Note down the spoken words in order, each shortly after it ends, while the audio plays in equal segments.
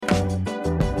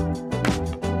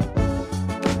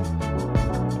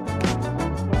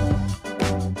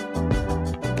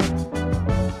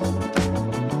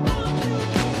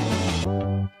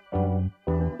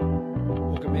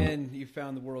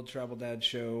World Travel Dad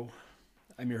Show.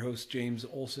 I'm your host, James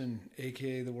Olson,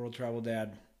 aka the World Travel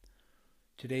Dad.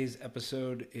 Today's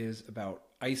episode is about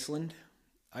Iceland.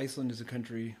 Iceland is a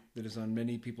country that is on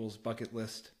many people's bucket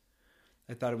list.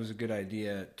 I thought it was a good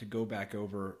idea to go back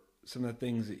over some of the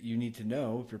things that you need to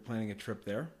know if you're planning a trip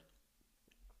there.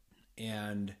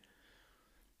 And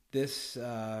this,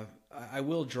 I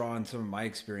will draw on some of my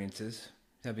experiences,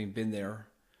 having been there,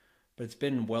 but it's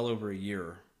been well over a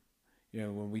year. You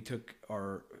know, when we took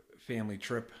our family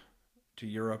trip to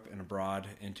Europe and abroad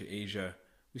and to Asia,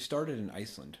 we started in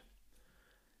Iceland.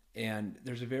 And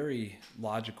there's a very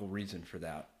logical reason for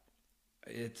that.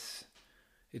 It's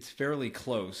fairly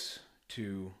close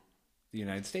to the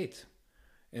United States.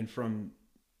 And from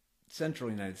central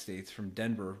United States, from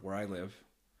Denver, where I live,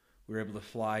 we were able to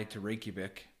fly to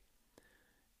Reykjavik,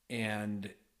 and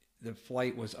the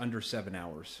flight was under 7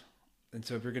 hours. And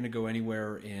so if you're going to go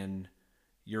anywhere in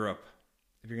Europe,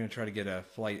 if you're going to try to get a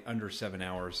flight under 7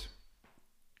 hours,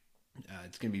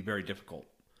 it's going to be very difficult.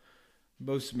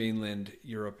 Most mainland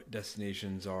Europe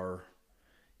destinations are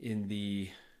in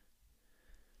the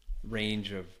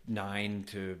range of 9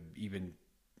 to even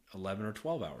 11 or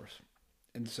 12 hours.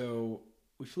 And so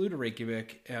we flew to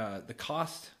Reykjavik. The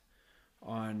cost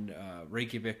on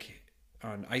Reykjavik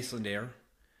on Iceland Air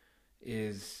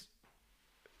is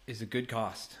a good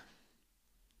cost.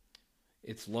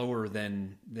 It's lower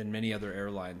than many other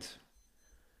airlines,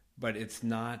 but it's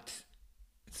not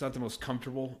the most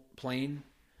comfortable plane.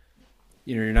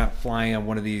 You know, you're not flying on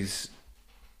one of these,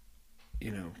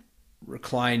 you know,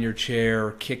 recline your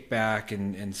chair, kick back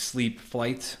and sleep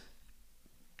flights.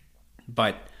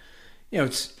 But, you know,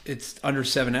 it's under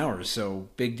 7 hours, so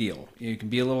big deal. You can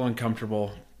be a little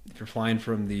uncomfortable if you're flying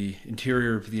from the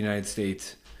interior of the United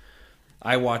States.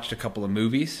 I watched a couple of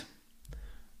movies.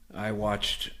 I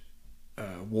watched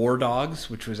War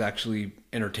Dogs, which was actually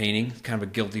entertaining. It's kind of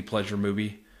a guilty pleasure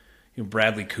movie. You know,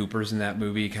 Bradley Cooper's in that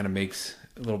movie. He kind of makes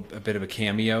a bit of a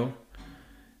cameo.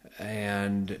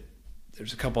 And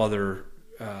there's a couple other,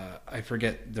 I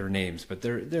forget their names, but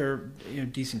they're you know,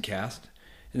 decent cast.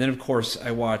 And then of course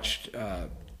I watched an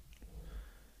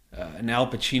Al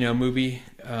Pacino movie.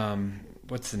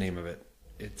 What's the name of it?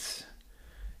 It's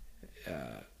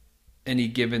Any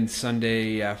Given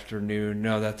Sunday Afternoon.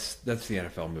 No, that's the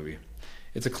NFL movie.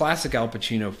 It's a classic Al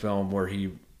Pacino film where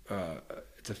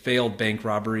it's a failed bank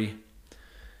robbery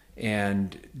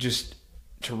and just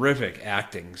terrific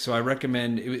acting. So I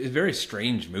recommend. It's a very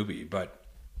strange movie, but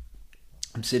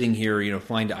I'm sitting here, you know,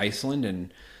 flying to Iceland,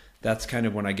 and that's kind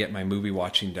of when I get my movie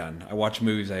watching done. I watch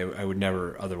movies I would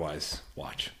never otherwise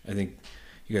watch. I think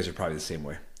you guys are probably the same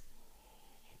way.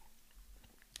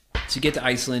 So you get to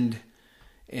Iceland,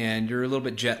 and you're a little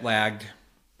bit jet lagged.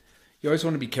 You always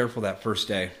want to be careful that first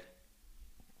day.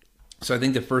 So I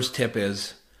think the first tip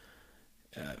is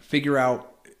figure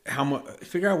out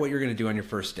what you're going to do on your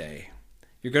first day.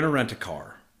 You're going to rent a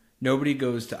car. Nobody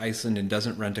goes to Iceland and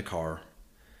doesn't rent a car.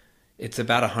 It's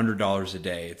about $100 a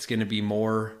day. It's going to be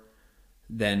more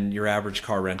than your average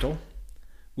car rental.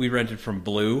 We rented from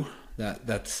Blue.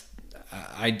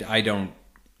 I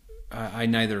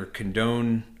neither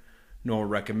condone nor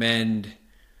recommend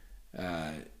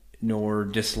nor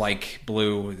dislike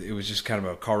Blue. It was just kind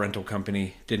of a car rental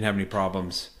company. Didn't have any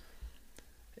problems.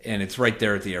 And it's right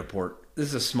there at the airport. This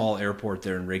is a small airport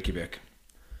there in Reykjavik.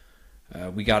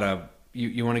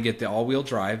 You want to get the all-wheel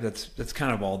drive. That's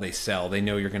kind of all they sell. They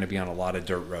know you're going to be on a lot of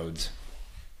dirt roads.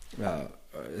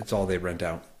 It's all they rent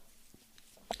out.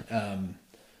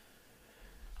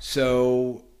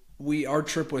 So our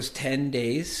trip was 10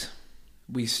 days.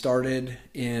 We started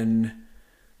in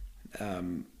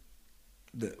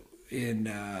the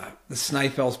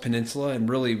Snæfellsnes Peninsula, and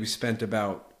really we spent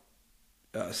about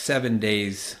 7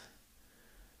 days.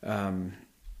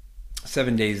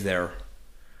 7 days there.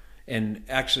 And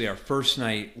actually our first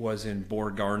night was in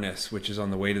Borgarnes, which is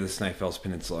on the way to the Snæfellsnes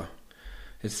Peninsula.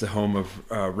 It's the home of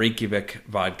Reykjavik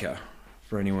vodka,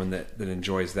 for anyone that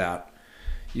enjoys that.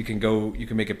 You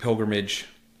can make a pilgrimage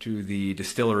to the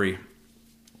distillery.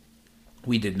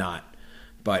 We did not.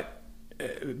 But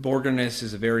Borgarnes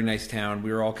is a very nice town.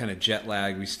 We were all kind of jet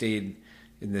lagged. We stayed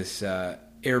in this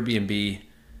Airbnb.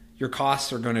 Your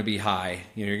costs are going to be high.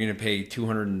 You know, you're going to pay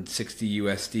 260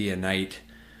 USD a night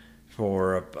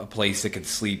for a place that could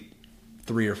sleep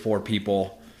 3 or 4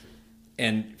 people.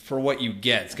 And for what you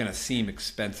get, it's going to seem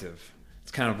expensive.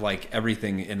 It's kind of like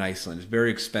everything in Iceland. It's a very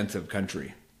expensive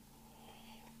country.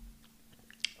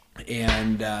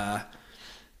 And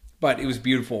but it was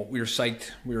beautiful. We were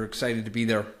psyched. We were excited to be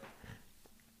there.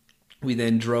 We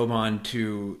then drove on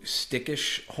to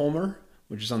Stykkishólmur,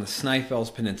 which is on the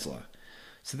Snæfellsnes Peninsula.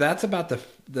 So that's about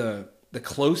the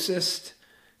closest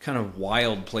kind of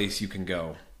wild place you can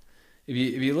go. If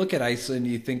you look at Iceland,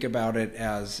 you think about it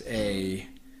as a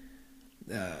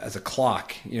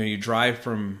clock. You drive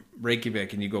from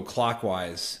Reykjavik and you go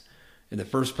clockwise, and the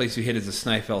first place you hit is the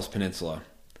Snæfell's Peninsula.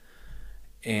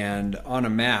 And on a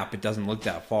map, it doesn't look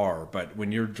that far, but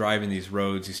when you're driving these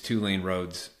roads, these 2-lane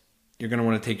roads, you're going to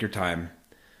want to take your time,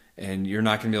 and you're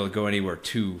not going to be able to go anywhere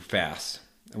too fast.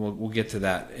 And we'll get to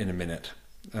that in a minute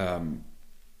on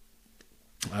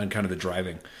kind of the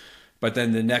driving. But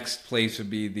then the next place would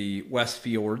be the West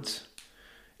Fjords,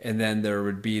 and then there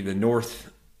would be the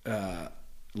North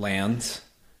lands,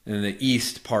 and then the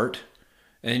east part,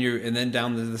 and then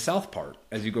down to the south part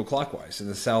as you go clockwise. In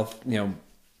the south,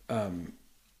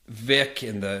 Vik,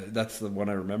 and that's the one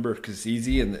I remember because it's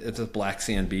easy, and it's a black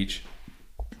sand beach.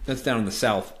 That's down in the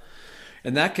south,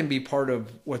 and that can be part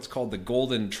of what's called the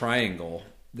Golden Triangle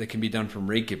that can be done from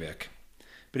Reykjavik.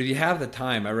 But if you have the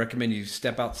time, I recommend you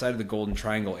step outside of the Golden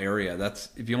Triangle area. That's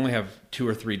if you only have 2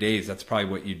 or 3 days, that's probably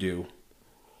what you do.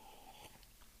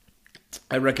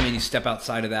 I recommend you step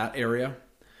outside of that area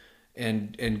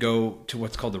and go to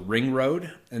what's called the Ring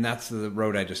Road, and that's the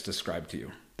road I just described to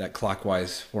you, that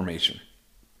clockwise formation.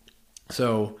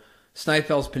 So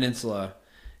Snæfell's Peninsula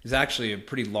is actually a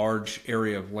pretty large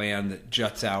area of land that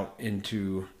juts out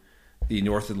into the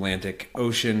North Atlantic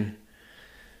Ocean.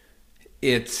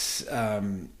 It's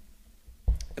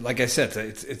like I said,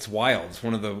 it's wild. It's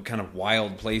one of the kind of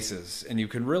wild places, and you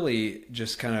can really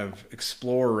just kind of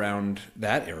explore around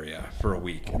that area for a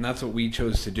week, and that's what we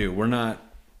chose to do. We're not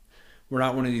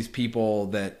one of these people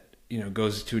that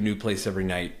goes to a new place every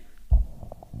night.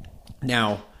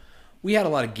 Now, we had a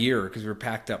lot of gear because we were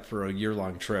packed up for a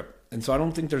year-long trip, and so I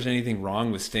don't think there's anything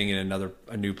wrong with staying in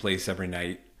a new place every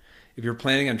night. If you're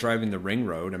planning on driving the Ring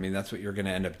Road, I mean, that's what you're going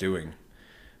to end up doing.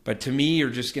 But to me, you're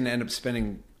just going to end up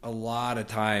spending a lot of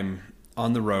time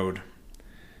on the road,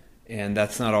 and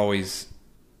that's not always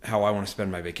how I want to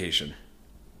spend my vacation.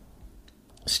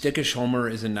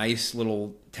 Stykkishólmur is a nice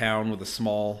little town with a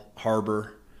small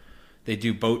harbor. They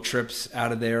do boat trips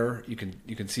out of there. You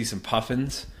can see some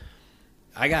puffins.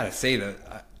 I gotta say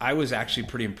that I was actually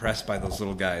pretty impressed by those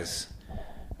little guys.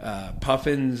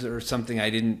 Puffins are something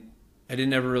I didn't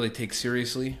ever really take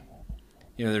seriously.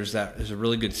 There's a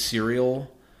really good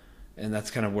cereal, and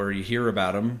that's kind of where you hear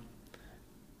about them.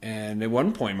 And at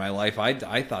one point in my life,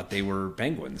 I thought they were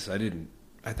penguins.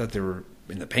 I thought they were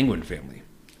in the penguin family.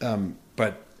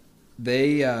 But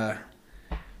they're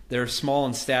small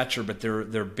in stature, but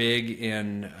they're big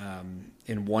in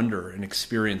wonder and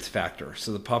experience factor.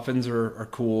 So the puffins are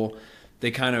cool. They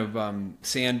kind of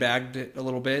sandbagged it a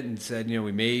little bit and said,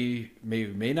 we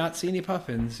may not see any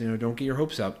puffins. Don't get your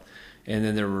hopes up. And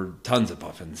then there were tons of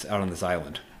puffins out on this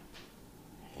island.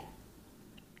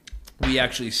 We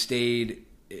actually stayed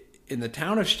in the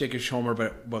town of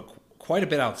Stykkishólmur, but quite a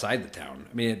bit outside the town.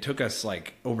 I mean, it took us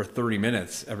like over 30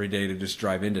 minutes every day to just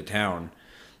drive into town.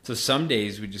 So some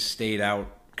days we just stayed out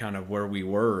kind of where we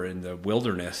were in the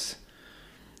wilderness.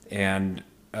 And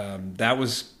that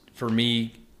was, for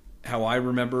me, how I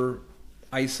remember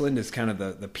Iceland is kind of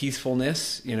the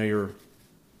peacefulness. You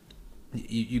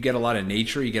get a lot of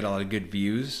nature, you get a lot of good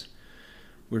views.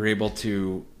 We were able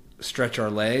to stretch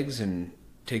our legs and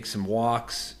take some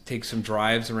walks, take some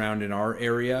drives around in our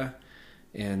area,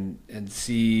 and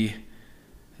see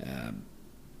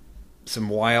some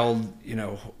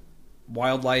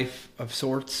wildlife of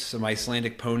sorts, some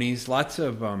Icelandic ponies, lots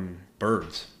of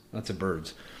birds.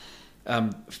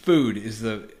 Food is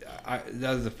that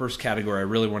was the first category I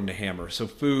really wanted to hammer. So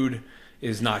food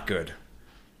is not good.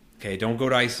 Okay, don't go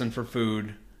to Iceland for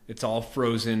food. It's all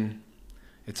frozen.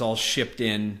 It's all shipped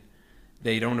in.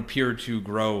 They don't appear to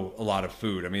grow a lot of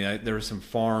food. I mean, there were some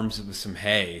farms with some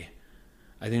hay.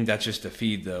 I think that's just to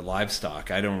feed the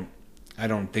livestock. I don't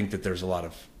think that there's a lot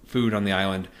of food on the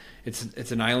island.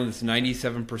 It's an island that's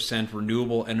 97%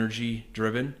 renewable energy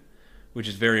driven, which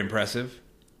is very impressive.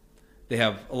 They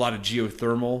have a lot of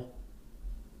geothermal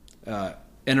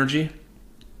energy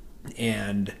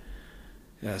and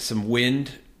some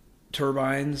wind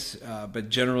turbines, but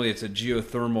generally it's a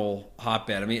geothermal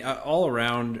hotbed. I mean, all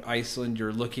around Iceland,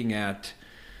 you're looking at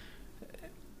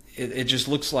it just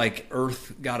looks like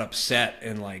Earth got upset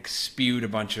and like spewed a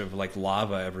bunch of like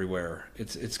lava everywhere.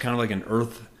 It's kind of like an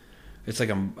Earth. It's like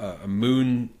a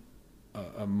moon,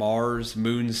 a Mars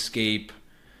moonscape.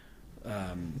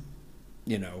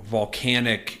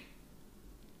 Volcanic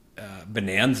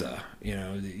bonanza.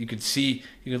 You could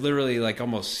literally like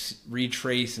almost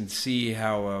retrace and see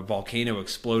how a volcano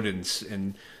exploded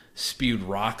and spewed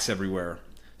rocks everywhere.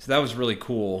 So that was really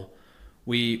cool.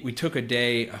 We took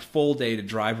a full day to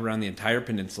drive around the entire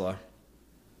peninsula,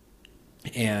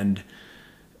 and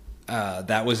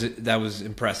That was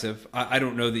impressive. I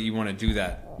don't know that you want to do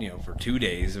that, for 2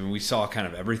 days. I mean, we saw kind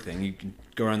of everything. You can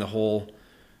go around the whole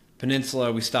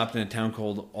peninsula. We stopped in a town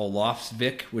called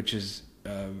Olofsvik, which is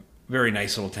a very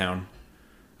nice little town.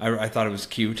 I thought it was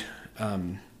cute.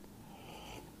 And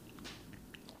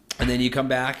then you come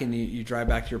back and you drive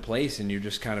back to your place and you're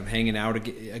just kind of hanging out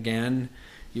again.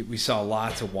 We saw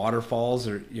lots of waterfalls,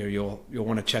 or you'll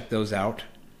want to check those out.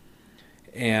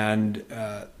 And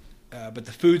but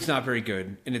the food's not very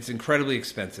good, and it's incredibly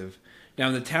expensive. Now,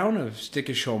 in the town of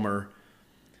Stickisholmer,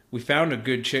 we found a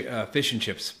good fish and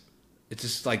chips. It's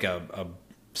just like a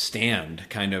stand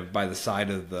kind of by the side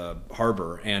of the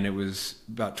harbor, and it was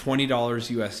about $20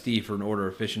 USD for an order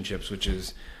of fish and chips, which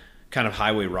is kind of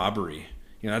highway robbery.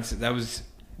 That was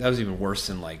even worse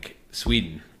than like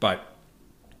Sweden, but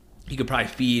you could probably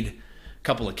feed a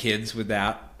couple of kids with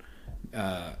that,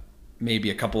 maybe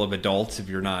a couple of adults if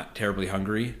you're not terribly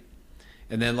hungry.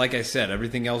 And then, like I said,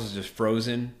 everything else is just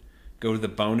frozen. Go to the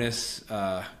Bonus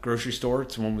grocery store.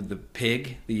 It's the one with the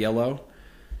pig, the yellow.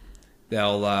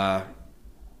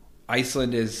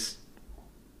 Iceland is,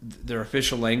 their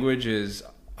official language is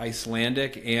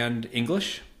Icelandic and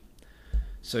English.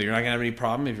 So you're not going to have any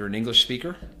problem if you're an English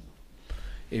speaker.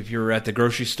 If you're at the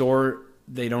grocery store,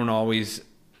 they don't always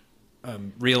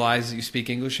realize that you speak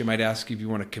English. They might ask if you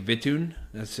want a kvitun.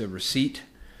 That's a receipt.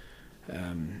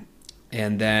 And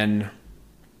then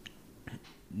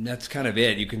that's kind of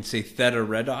it. You can say theta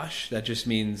redosh. That just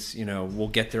means, we'll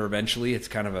get there eventually. It's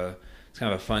kind of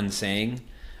a fun saying.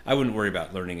 I wouldn't worry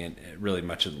about learning it really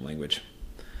much of the language.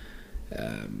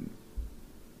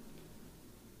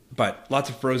 But lots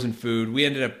of frozen food. We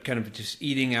ended up kind of just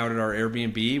eating out at our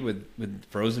Airbnb with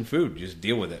frozen food. Just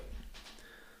deal with it.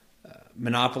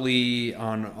 Monopoly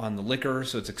on the liquor,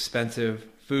 so it's expensive.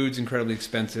 Food's incredibly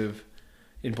expensive.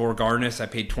 In Borgarnes, I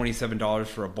paid $27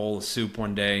 for a bowl of soup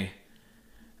one day,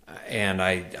 and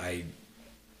I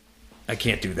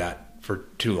can't do that for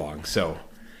too long. So,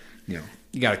 you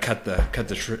got to cut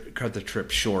the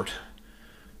trip short.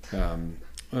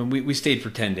 We stayed for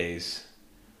 10 days.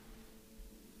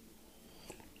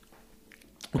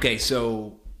 Okay,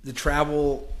 so the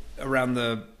travel around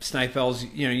the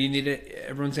Snæfellsnes, you need it.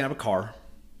 Everyone's gonna have a car.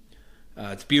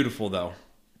 It's beautiful though,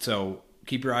 so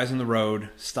keep your eyes on the road.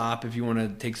 Stop if you want to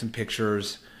take some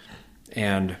pictures,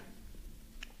 and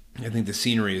I think the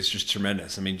scenery is just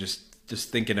tremendous. I mean, just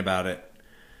thinking about it,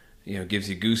 gives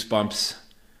you goosebumps.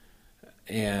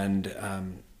 And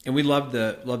we loved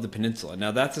the peninsula.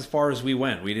 Now that's as far as we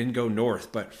went. We didn't go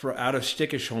north, but out of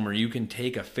Stickisholmer, you can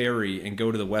take a ferry and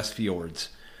go to the West Fjords.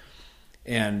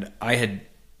 And I had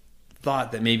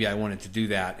thought that maybe I wanted to do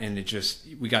that, and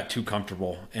we got too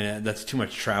comfortable, and that's too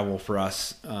much travel for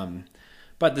us.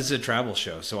 But this is a travel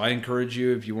show, so I encourage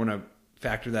you, if you want to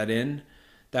factor that in,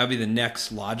 that would be the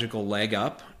next logical leg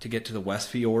up to get to the West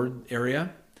Fjord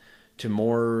area, to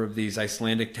more of these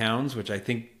Icelandic towns, which I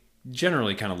think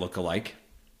generally kind of look alike.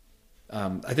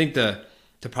 I think the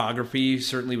topography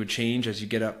certainly would change as you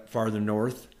get up farther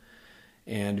north,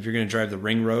 and if you're going to drive the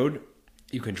ring road,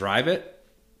 you can drive it,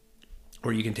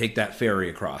 or you can take that ferry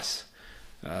across.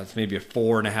 It's maybe a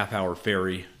 4.5 hour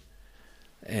ferry.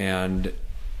 And,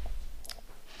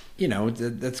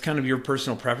 that's kind of your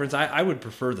personal preference. I would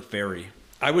prefer the ferry.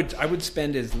 I would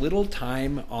spend as little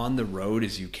time on the road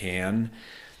as you can.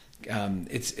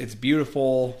 It's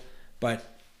beautiful,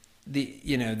 but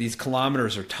these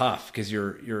kilometers are tough because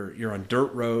you're on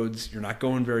dirt roads. You're not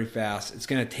going very fast. It's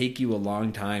going to take you a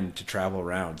long time to travel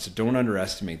around. So don't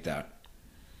underestimate that.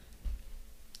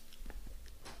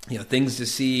 Things to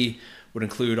see would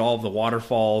include all of the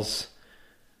waterfalls,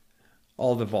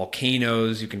 all the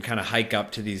volcanoes. You can kind of hike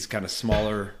up to these kind of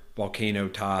smaller volcano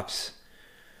tops.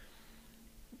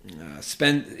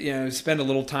 Spend a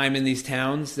little time in these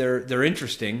towns. They're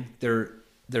interesting. They're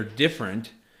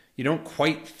different. You don't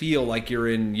quite feel like you're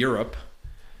in Europe.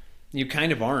 You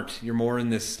kind of aren't. You're more in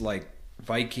this like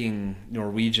Viking,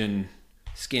 Norwegian,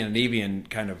 Scandinavian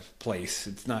kind of place.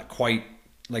 It's not quite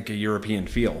like a European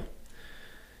feel.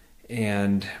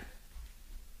 And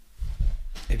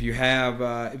if you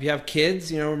have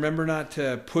kids, remember not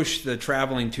to push the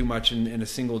traveling too much in a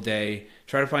single day.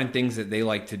 Try to find things that they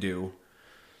like to do.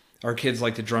 Our kids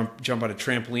like to jump on a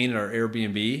trampoline at our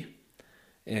Airbnb,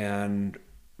 and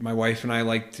my wife and I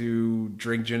like to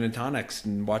drink gin and tonics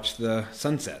and watch the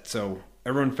sunset. So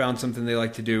everyone found something they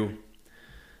like to do.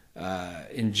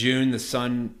 In June, the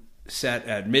sun set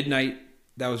at midnight.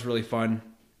 That was really fun.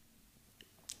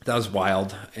 That was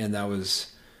wild, and that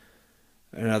was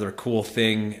another cool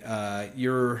thing.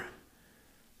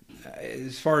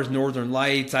 As far as Northern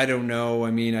Lights, I don't know.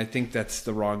 I mean, I think that's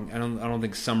the wrong. I don't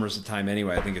think summer's the time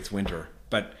anyway. I think it's winter.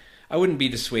 But I wouldn't be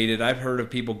dissuaded. I've heard of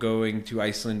people going to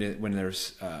Iceland when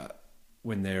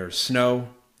there's snow,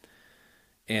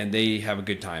 and they have a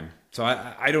good time. So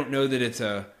I don't know that it's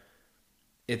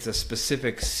a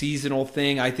specific seasonal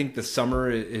thing. I think the summer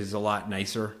is a lot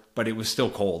nicer, but it was still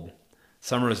cold.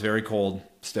 Summer is very cold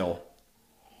still.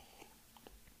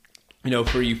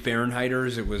 For you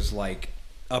Fahrenheiters, it was like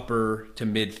upper to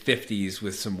mid 50s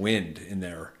with some wind in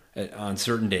there on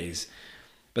certain days.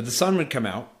 But the sun would come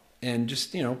out, and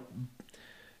just,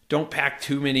 don't pack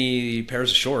too many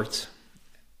pairs of shorts.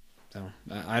 So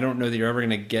I don't know that you're ever going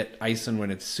to get Iceland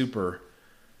when it's super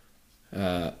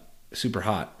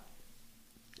hot.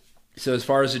 So as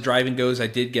far as the driving goes, I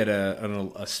did get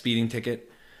a speeding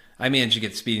ticket. I managed to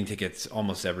get speeding tickets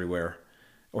almost everywhere,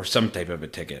 or some type of a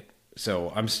ticket.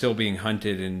 So I'm still being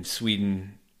hunted in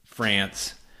Sweden,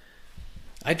 France.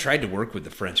 I tried to work with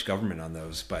the French government on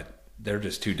those, but they're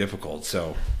just too difficult.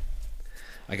 So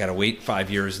I got to wait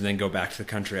 5 years and then go back to the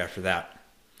country after that.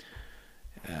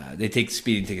 They take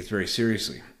speeding tickets very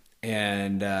seriously.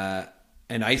 And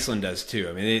Iceland does too.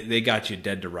 I mean, they got you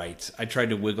dead to rights. I tried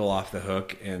to wiggle off the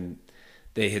hook, and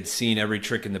they had seen every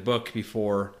trick in the book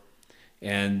before,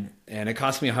 and it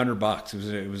cost me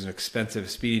 $100. It was an expensive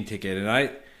speeding ticket, and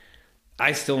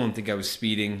I still don't think I was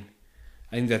speeding.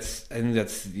 I think that's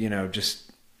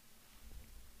just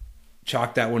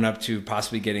chalk that one up to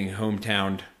possibly getting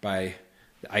hometowned by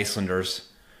the Icelanders.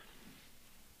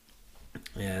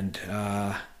 And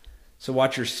so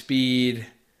watch your speed.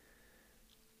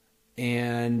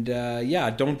 And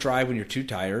don't drive when you're too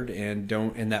tired, and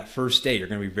that first day you're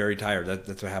going to be very tired.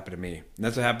 That's what happened to me, and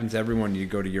that's what happens to everyone. You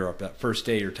go to Europe, that first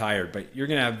day you're tired, but you're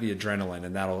going to have the adrenaline,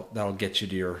 and that'll get you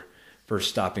to your first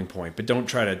stopping point. But don't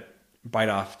try to bite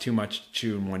off too much to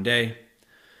chew in one day.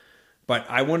 But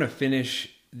I want to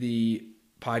finish the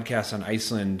podcast on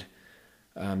Iceland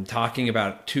talking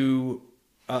about two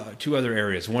other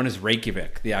areas. One is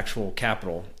Reykjavik, the actual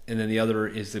capital, and then the other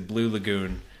is the Blue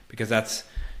Lagoon, because that's,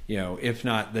 if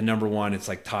not the number one, it's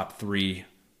like top three,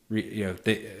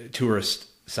 the tourist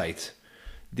sites.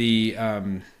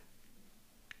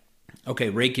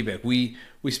 Reykjavik. We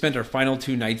spent our final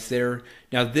 2 nights there.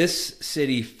 Now this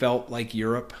city felt like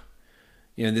Europe.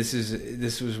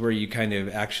 This was where you kind of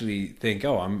actually think,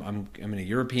 oh, I'm in a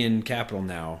European capital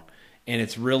now, and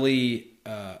it's really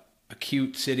a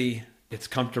cute city. It's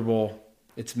comfortable,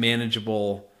 it's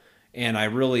manageable, and I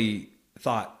really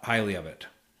thought highly of it.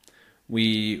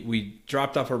 We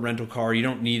dropped off a rental car. You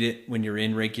don't need it when you're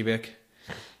in Reykjavik.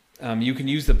 You can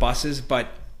use the buses, but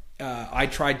I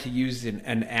tried to use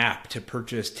an app to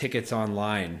purchase tickets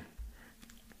online,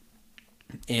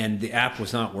 and the app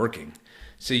was not working.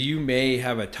 So you may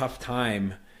have a tough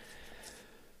time.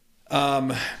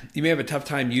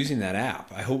 Using that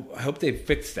app. I hope they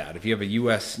fixed that. If you have a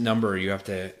U.S. number, you have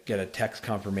to get a text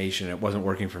confirmation. It wasn't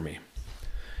working for me.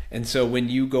 And so when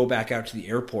you go back out to the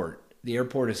airport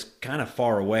is kind of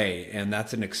far away, and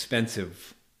that's an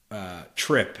expensive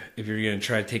trip if you're going to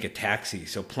try to take a taxi.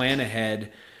 So plan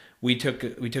ahead. We took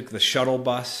the shuttle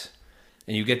bus,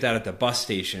 and you get that at the bus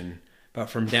station. But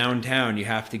from downtown, you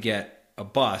have to get a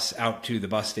bus out to the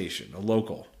bus station, a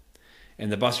local.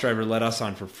 And the bus driver let us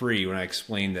on for free when I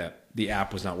explained that the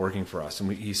app was not working for us.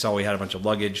 And he saw we had a bunch of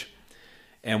luggage,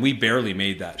 and we barely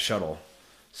made that shuttle.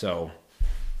 So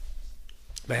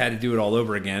if I had to do it all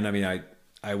over again, I mean,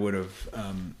 I would have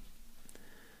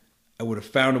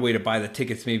found a way to buy the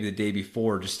tickets maybe the day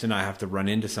before, just to not have to run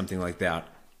into something like that.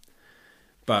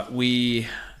 But we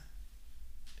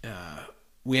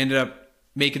ended up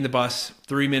making the bus,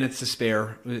 3 minutes to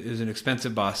spare. It was an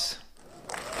expensive bus.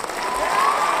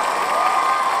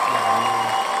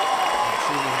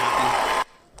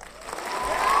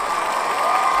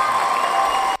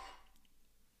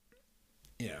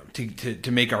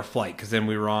 To make our flight, because then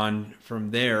we were on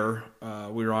from there.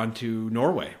 We were on to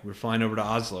Norway. We were flying over to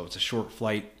Oslo. It's a short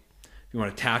flight. If you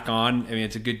want to tack on, I mean,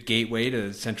 it's a good gateway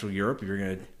to Central Europe if you're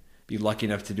going to be lucky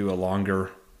enough to do a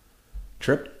longer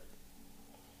trip.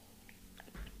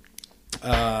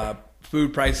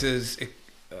 Food prices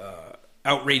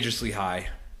outrageously high,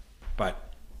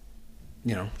 but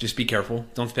just be careful.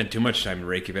 Don't spend too much time in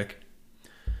Reykjavik,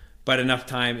 but enough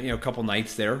time. A couple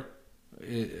nights there.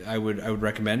 I would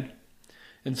recommend.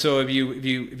 And so if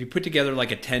you put together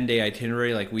like a 10-day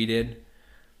itinerary like we did,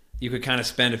 you could kind of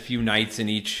spend a few nights in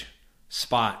each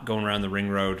spot going around the ring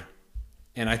road,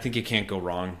 and I think it can't go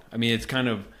wrong. I mean, it's kind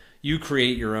of, you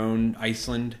create your own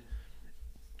Iceland,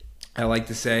 I like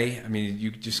to say. I mean,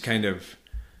 you just kind of,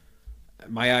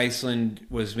 my Iceland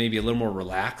was maybe a little more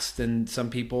relaxed than some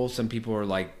people. Some people are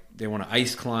like, they want to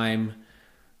ice climb,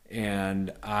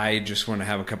 and I just want to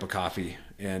have a cup of coffee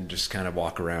and just kind of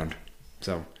walk around.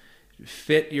 So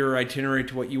fit your itinerary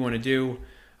to what you want to do.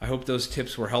 I hope those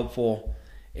tips were helpful.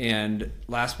 And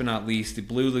last but not least, the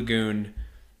Blue Lagoon.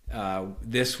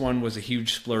 This one was a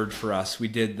huge splurge for us. We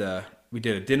did a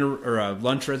dinner or a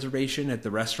lunch reservation at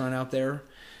the restaurant out there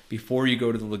before you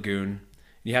go to the lagoon.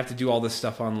 You have to do all this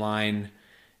stuff online,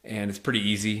 and it's pretty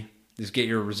easy. Just get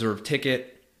your reserved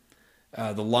ticket.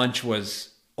 The lunch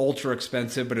was ultra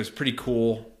expensive, but it was pretty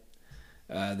cool.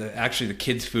 Actually, the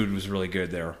kids' food was really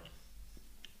good there.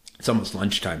 It's almost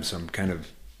lunchtime, so I'm kind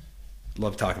of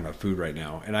love talking about food right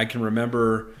now. And I can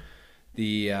remember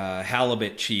the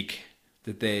halibut cheek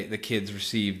that the kids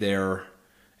received there,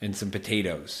 and some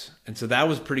potatoes. And so that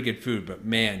was pretty good food, but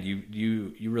man,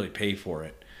 you really pay for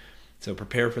it. So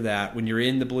prepare for that. When you're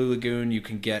in the Blue Lagoon, you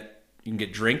can get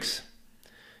drinks.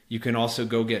 You can also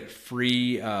go get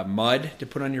free mud to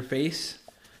put on your face,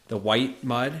 the white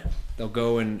mud. They'll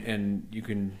go and you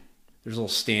can. There's a little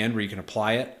stand where you can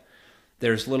apply it.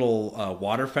 There's little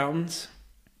water fountains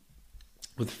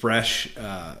with fresh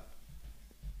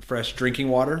drinking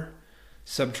water,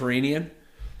 subterranean,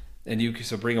 and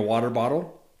so bring a water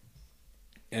bottle.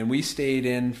 And we stayed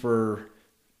in for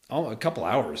a couple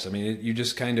hours. I mean, you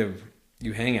just kind of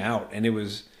you hang out, and it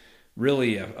was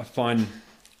really a fun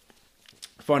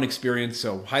experience.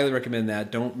 So highly recommend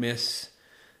that. Don't miss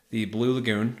the Blue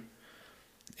Lagoon.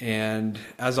 And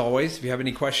as always, if you have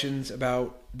any questions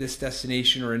about this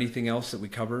destination or anything else that we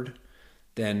covered,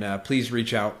 then please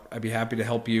reach out. I'd be happy to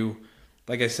help you.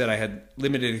 Like I said, I had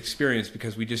limited experience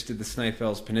because we just did the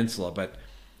Snæfellsnes Peninsula, but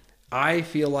I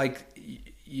feel like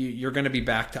you're going to be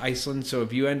back to Iceland. So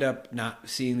if you end up not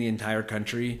seeing the entire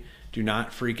country, do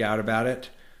not freak out about it.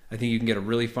 I think you can get a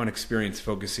really fun experience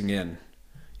focusing in,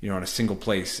 on a single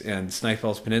place. And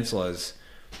Snæfellsnes Peninsula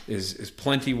is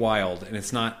plenty wild, and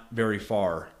it's not very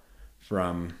far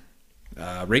from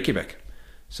Reykjavik.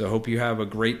 So I hope you have a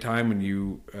great time when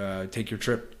you take your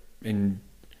trip and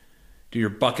do your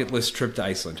bucket list trip to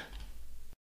Iceland.